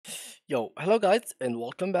Yo, hello guys and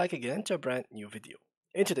welcome back again to a brand new video.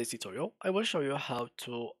 In today's tutorial, I will show you how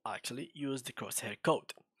to actually use the crosshair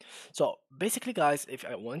code. So basically guys, if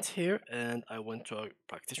I went here and I went to a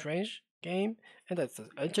practice range game and I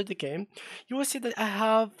enter the game, you will see that I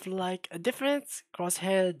have like a different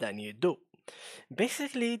crosshair than you do.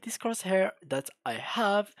 Basically, this crosshair that I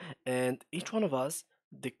have and each one of us,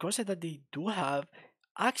 the crosshair that they do have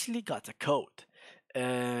actually got a code.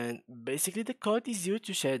 And basically the code is used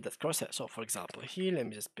to share that crosshair. So for example, here, let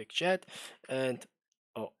me just pick chat and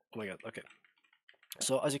oh my god, okay.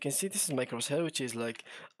 So as you can see, this is my crosshair, which is like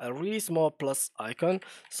a really small plus icon.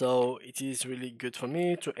 So it is really good for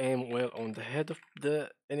me to aim well on the head of the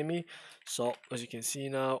enemy. So as you can see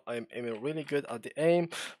now, I'm aiming really good at the aim.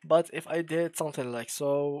 But if I did something like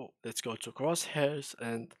so, let's go to crosshairs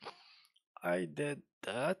and I did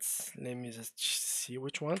that. Let me just see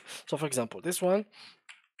which one. So for example, this one,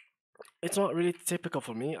 it's not really typical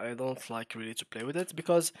for me. I don't like really to play with it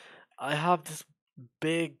because I have this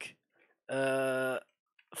big uh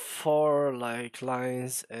four like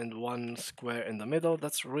lines and one square in the middle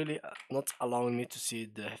that's really not allowing me to see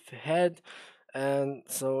the head, and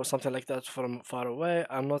so something like that from far away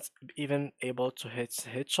I'm not even able to hit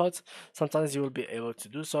headshots. Sometimes you will be able to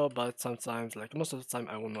do so, but sometimes, like most of the time,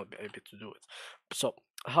 I will not be able to do it. So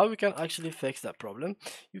how we can actually fix that problem?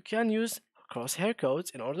 You can use crosshair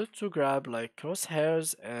codes in order to grab like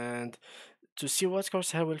crosshairs and to see what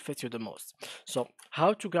crosshair will fit you the most. So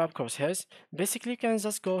how to grab crosshairs? Basically, you can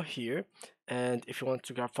just go here, and if you want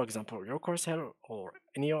to grab, for example, your crosshair or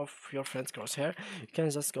any of your friends' crosshair, you can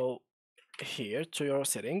just go here to your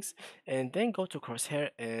settings and then go to crosshair,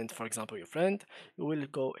 and for example your friend will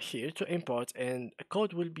go here to import and a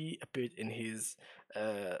code will be appeared in his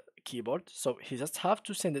keyboard, so he just have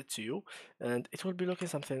to send it to you and it will be looking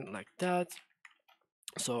something like that.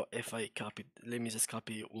 So if I copy, let me just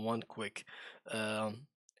copy one quick um,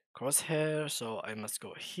 crosshair. So I must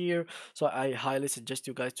go here. So I highly suggest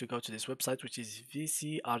you guys to go to this website, which is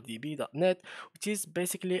vcrdb.net, which is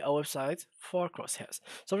basically a website for crosshairs.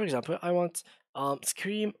 So for example, I want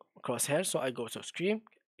Scream crosshair. So I go to Scream,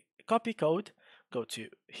 copy code, go to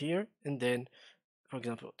here, and then for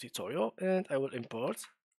example tutorial, and I will import,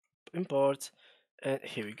 and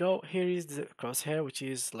here we go. Here is the crosshair, which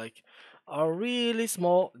is like a really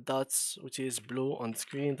small dots which is blue on the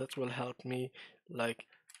screen that will help me like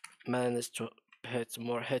manage to hit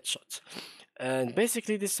more headshots. And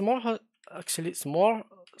basically this actually small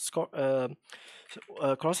score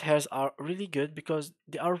crosshairs are really good because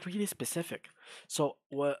they are really specific. So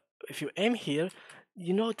if you aim here,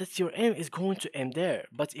 you know that your aim is going to aim there,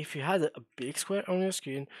 but if you had a big square on your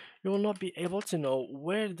screen, you will not be able to know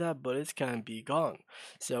where that bullet can be gone.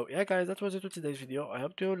 So yeah guys, that was it for today's video. I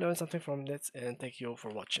hope you learned something from it, and thank you for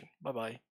watching. Bye bye.